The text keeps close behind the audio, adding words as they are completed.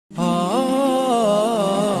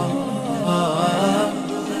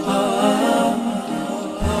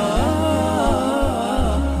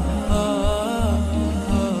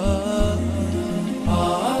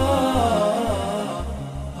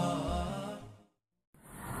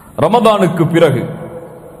ரமதானுக்கு பிறகு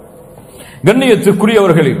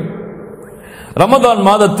கண்ணியத்துக்குரியவர்களே, ரமதான்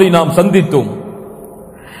மாதத்தை நாம் சந்தித்தோம்.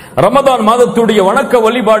 ரமதான் மாதத்துடைய வணக்க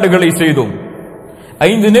வழிபாடுகளை செய்தோம்.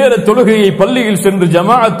 5 நேர தொழுகையை பள்ளியில் சென்று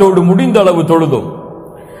ஜமாஅத்தோடு முடிந்த அளவு தொழுதோம்.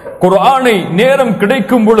 குர்ஆனை நேரம்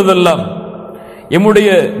கிடைக்கும் பொழுதெல்லாம் எம்முடைய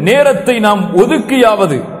நேரத்தை நாம்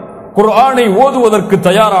ஒதுக்கியாவது குர்ஆனை ஓதுவதற்கு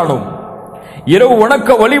தயாரானோம். இரவு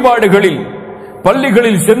வணக்க வழிபாடுகளில்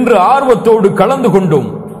பள்ளிகளில் சென்று ஆர்வத்தோடு கலந்து கொண்டோம்.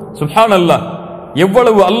 சுப்ஹானல்லாஹ்,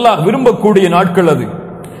 எவ்வளவு அல்லாஹ் விரும்பக்கூடிய நாட்கள் அது.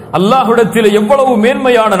 அல்லாஹ்விடத்தில் எவ்வளவு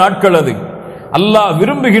மேன்மையான நாட்கள் அது. அல்லாஹ்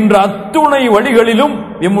விரும்புகின்ற அத்துணை வழிகளிலும்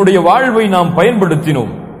எம்முடைய வாழ்வை நாம்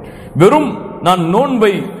பயன்படுத்தினோம். வெறும் நான்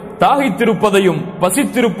நோன்பை தாகித்திருப்பதையும்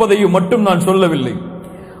பசித்திருப்பதையும் மட்டும் நான் சொல்லவில்லை.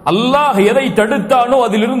 அல்லாஹ் எதை தடுத்தானோ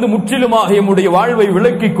அதிலிருந்து முற்றிலுமாக எம்முடைய வாழ்வை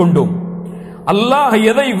விலக்கிக் கொண்டோம். அல்லாஹ்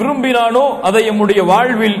எதை விரும்பினானோ அதை எம்முடைய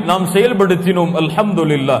வாழ்வில் நாம் செயல்படுத்தினோம்.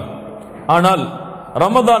 அல்ஹம்துலில்லாஹ். ஆனால்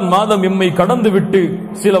ரமதான் மாதம் எம்மை கடந்துவிட்டு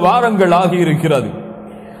சில வாரங்கள் ஆகியிருக்கிறது.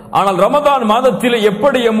 ஆனால் ரமதான் மாதத்திலே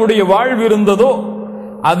எப்படி எம்முடைய வாழ்வு இருந்ததோ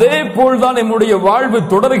அதே போல்தான் எம்முடைய வாழ்வு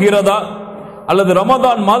தொடர்கிறதா, அல்லது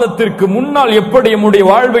ரமதான் மாதத்திற்கு முன்னால் எப்படி எம்முடைய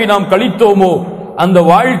வாழ்வை நாம் கழித்தோமோ அந்த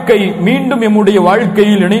வாழ்க்கை மீண்டும் எம்முடைய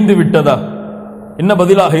வாழ்க்கையில் இணைந்து விட்டதா? என்ன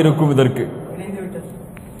பதிலாக இருக்கும் இதற்கு?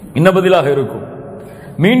 என்ன பதிலாக இருக்கும்?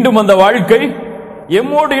 மீண்டும் அந்த வாழ்க்கை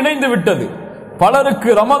எம்மோடு இணைந்து விட்டது. பலருக்கு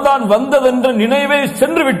ரமதான் வந்ததென்ற நினைவே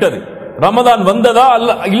சென்று விட்டது. ரமதான் வந்ததா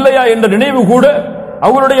இல்லையா என்ற நினைவு கூட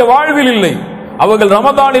அவர்களுடைய வாழ்வில் இல்லை. அவர்கள்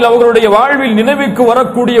ரமதானில் அவர்களுடைய வாழ்வில் நினைவுக்கு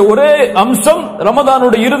வரக்கூடிய ஒரே அம்சம்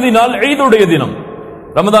ரமதானுடைய இறுதி நாள், ஈதுடைய தினம்.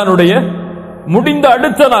 ரமதானுடைய முடிந்த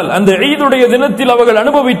அடுத்த நாள் அந்த ஈதுடைய தினத்தில் அவர்கள்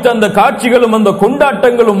அனுபவித்த அந்த காட்சிகளும் அந்த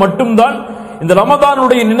கொண்டாட்டங்களும் மட்டும்தான் இந்த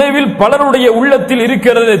ரமதானுடைய நினைவில் பலருடைய உள்ளத்தில்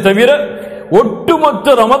இருக்கிறதே தவிர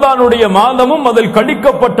ஒட்டுமொத்த ரமதானுடைய மாதமும் அதில்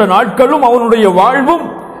கழிக்கப்பட்ட நாட்களும் அவனுடைய வாழ்வும்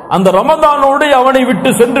அந்த ரமதானோடு அவனை விட்டு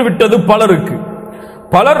சென்று விட்டது பலருக்கு.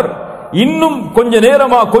 பலர் இன்னும் கொஞ்ச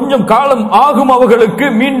நேரமா கொஞ்சம் காலம் ஆகும் அவர்களுக்கு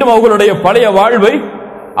மீண்டும் அவர்களுடைய பழைய வாழ்வை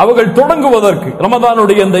அவர்கள் தொடங்குவதற்கு.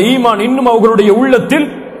 ரமதானுடைய அந்த ஈமான் இன்னும் அவர்களுடைய உள்ளத்தில்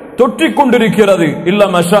தொற்றிக் கொண்டிருக்கிறது. இல்ல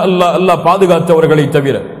மஷா அல்லாஹ், அல்லாஹ் பாதுகாத்தவர்களை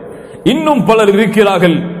தவிர இன்னும் பலர்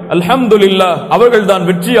இருக்கிறார்கள். அல்ஹம்துலில்லாஹ், அவர்கள் தான்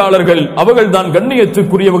வெற்றியாளர்கள், அவர்கள் தான்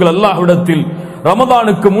கண்ணியத்துக்குரியவர்கள் அல்லாஹ்விடத்தில்.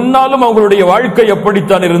 ரமதானுக்கு முன்னாலும் அவர்களுடைய வாழ்க்கை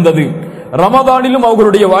எப்படித்தான் இருந்தது, ரமதானிலும்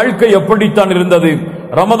அவர்களுடைய வாழ்க்கை எப்படித்தான் இருந்தது,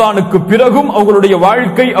 ரமதானுக்கு பிறகும் அவர்களுடைய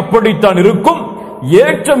வாழ்க்கை அப்படித்தான் இருக்கும்.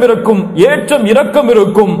 ஏற்றம் இருக்கும், ஏற்றம் இரக்கம்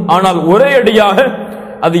இருக்கும். ஆனால் ஒரே அடியாக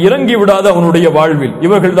அது இறங்கி விடாத அவனுடைய வாழ்வில்.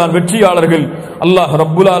 இவர்கள் தான் வெற்றியாளர்கள். அல்லாஹ்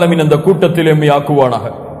ரப்புல் ஆலமீன் அந்த கூட்டத்தில் எம்மை ஆக்குவானாக.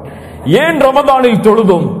 ஏன் ரமதானில்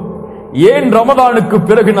தொழுதோம்? ஏன் ரமதானுக்கு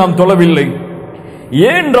பிறகு நாம் தொழவில்லை?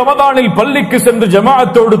 ஏன் ரமதானில் பள்ளிக்கு சென்று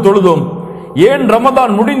ஜமாஅத்தோடு தொழுதோம்? ஏன்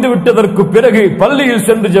ரமதான் முடிந்து விட்டதற்கு பிறகு பள்ளியில்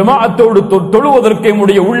சென்று ஜமாஅத்தோடு தொழுவதற்கு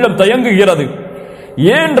நம்முடைய உள்ளம் தயங்குகிறது?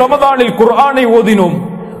 ஏன் ரமதானில் குர்ஆனை ஓதினோம்?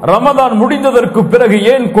 ரமதான் முடிந்ததற்கு பிறகு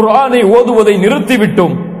ஏன் குர்ஆனை ஓதுவதை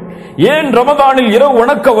நிறுத்திவிட்டோம்? ஏன் ரமதானில் இரவு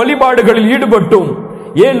வணக்க வழிபாடுகளில் ஈடுபட்டோம்?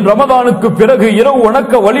 ஏன் ரமதானுக்கு பிறகு இரவு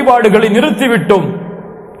வணக்க வழிபாடுகளை நிறுத்திவிட்டோம்?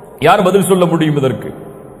 யார் பதில் சொல்ல முடியும் இதற்கு?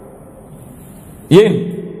 ஏன்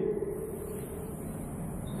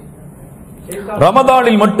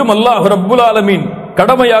ரமதானில் மட்டும் அல்லாஹ் ரப்புல் ஆலமீன்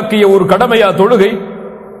கடமையாக்கிய ஒரு கடமையா தொழுகை?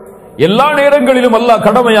 எல்லா நேரங்களிலும் அல்லாஹ்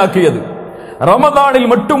கடமையாக்கியது. ரமதானில்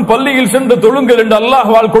மட்டும் பள்ளியில் சென்று தொழுங்கள் என்று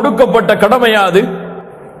அல்லாஹ்வால் கொடுக்கப்பட்ட கடமையாது?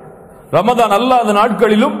 ரமதான் அல்லாத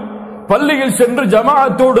நாட்களிலும் பள்ளியில் சென்று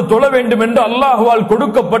ஜமாஅத்தோடு தொழ வேண்டும் என்று அல்லாஹ்வால்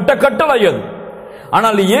கொடுக்கப்பட்ட கட்டளை அது.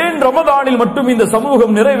 ஆனால் ஏன் ரமதானில் மட்டும் இந்த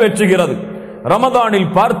சமூகம் நிறைவேற்றுகிறது? ரமதானில்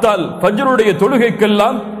பார்த்தால் ஃபஜ்ருடைய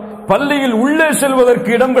தொழுகைக்கெல்லாம் பள்ளியில் உள்ளே செல்வதற்கு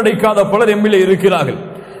இடம் கிடைக்காத பலர் எம்மிலே இருக்கிறார்கள்.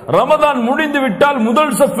 ரமதான் முடிந்து விட்டால்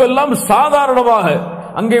முதல் சஃப் எல்லாம் சாதாரணமாக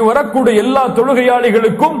அங்கே வரக்கூடிய எல்லா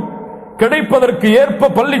தொழுகையாளிகளுக்கும் கிடைப்பதற்கு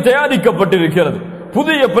ஏற்ப பள்ளி தயாரிக்கப்பட்டிருக்கிறது.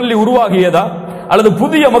 புதிய பள்ளி உருவாகியதா, அல்லது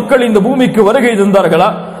புதிய மக்கள் இந்த பூமிக்கு வருகை தந்தார்களா,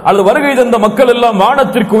 அல்லது வருகை தந்த மக்கள் எல்லாம்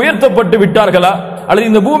வானத்திற்கு உயர்த்தப்பட்டு விட்டார்களா, அல்லது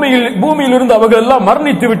இந்த பூமியில் இருந்து அவர்கள் எல்லாம்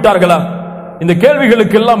மரணித்து விட்டார்களா? இந்த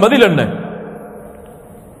கேள்விகளுக்கு எல்லாம் பதில் என்ன?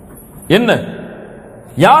 என்ன?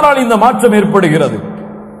 யாரால் இந்த மாற்றம் ஏற்படுகிறது?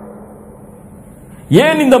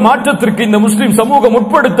 ஏன் இந்த மாற்றத்திற்கு இந்த முஸ்லிம் சமூகம்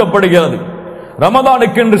உட்படுத்தப்படுகிறது?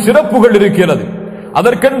 ரமதானுக்கென்று சிறப்புகள் இருக்கிறது,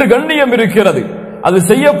 அதற்கென்று கண்ணியம் இருக்கிறது, அது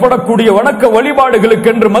செய்யப்படக்கூடிய வணக்க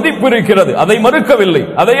வழிபாடுகளுக்கென்று மதிப்பு இருக்கிறது. அதை மறுக்கவில்லை,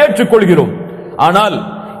 அதை ஏற்றுக்கொள்கிறோம். ஆனால்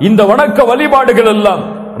இந்த வணக்க வழிபாடுகள் எல்லாம்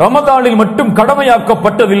ரமதானில் மட்டும்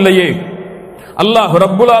கடமையாக்கப்பட்டதில்லையே. அல்லாஹ்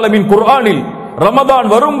ரப்புல் ஆலமீன் குர்ஆனில் ரமதான்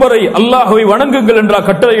வரும் வரை அல்லாஹ்வை வணங்குங்கள் என்ற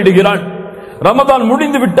கட்டளையிடுகிறான். ரமதான்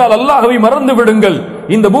முடிந்து விட்டால் அல்லாஹ்வை மறந்து விடுங்கள்,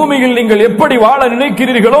 இந்த பூமியில் நீங்கள் எப்படி வாழ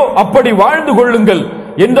நினைக்கிறீர்களோ அப்படி வாழ்ந்து கொள்ளுங்கள்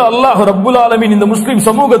என்று அல்லாஹ் ரப்புல் ஆலமீன் இந்த முஸ்லிம்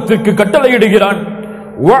சமூகத்திற்கு கட்டளையிடுகிறான்.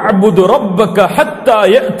 வஅபுது ரப்பக ஹத்தா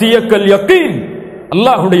யஅதியக்கல் யகீன்.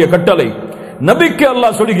 அல்லாஹ்வுடைய கட்டளை. நபிக்கு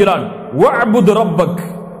அல்லாஹ் சொல்கிறான், வஅபுது ரப்பக்,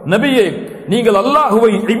 நபியே நீங்கள்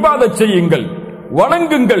அல்லாஹ்வை இபாதத் செய்யுங்கள்,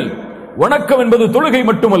 வணங்குங்கள். வணக்கம் என்பது தொழுகை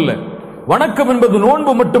மட்டுமல்ல, வணக்கம் என்பது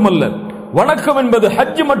நோன்பு மட்டுமல்ல, வணக்கம் என்பது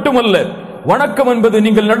ஹஜ் மட்டுமல்ல, வணக்கம் என்பது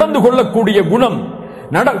நீங்கள் நடந்து கொள்ளக்கூடிய குணம்.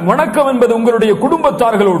 வணக்கம் என்பது உங்களுடைய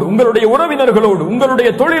குடும்பத்தார்களோடு, உங்களுடைய உறவினர்களோடு, உங்களுடைய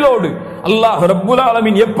தொழிலோடு அல்லாஹ் ரப்புல்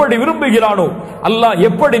ஆலமீன் எப்படி விரும்புகிறானோ, அல்லாஹ்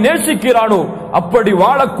எப்படி நேசிக்கிறானோ அப்படி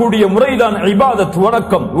வாழக்கூடிய முறைதான் இபாதத்,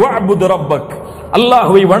 வணக்கம். வஅபுது ரப்பக்,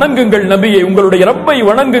 அல்லாஹ்வை வணங்குங்கள் நபியே, உங்களுடைய ரப்பை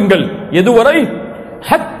வணங்குங்கள். எதுவரை?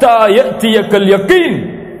 ஹத்தா யஅதியக்கல் யகீன்,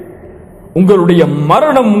 உங்களுடைய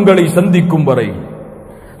மரணம் உங்களை சந்திக்கும் வரை.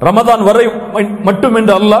 ரமதான் வரை மட்டும்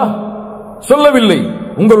என்று அல்லாஹ் சொல்லவில்லை,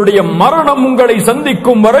 உங்களுடைய மரணம் உங்களை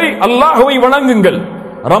சந்திக்கும் வரை அல்லாஹ்வை வணங்குங்கள்.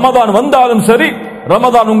 ரமதான் வந்தாலும் சரி,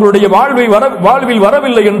 ரமதான் உங்களுடைய வாழ்வில்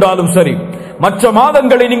வரவில்லை என்றாலும் சரி, மற்ற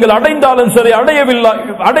மாதங்களை நீங்கள் அடைந்தாலும் சரி,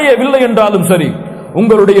 அடையவில்லை என்றாலும் சரி,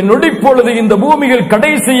 உங்களுடைய நொடிப்பொழுது இந்த பூமியில்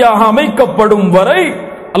கடைசியாக அமைக்கப்படும் வரை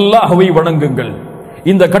அல்லாஹ்வை வணங்குங்கள்.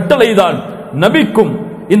 இந்த கட்டளைதான் நபிக்கும்,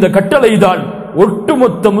 இந்த கட்டளைதான்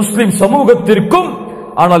ஒட்டுமொத்த முஸ்லிம் சமூகத்திற்கும்.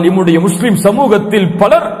 ஆனால் நம்முடைய முஸ்லிம் சமூகத்தில்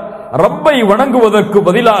பலர் ரப்பை வணங்குவதற்கு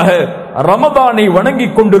பதிலாக ரமதானை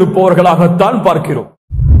வணங்கிக் கொண்டிருப்பவர்களாகத்தான் பார்க்கிறோம்.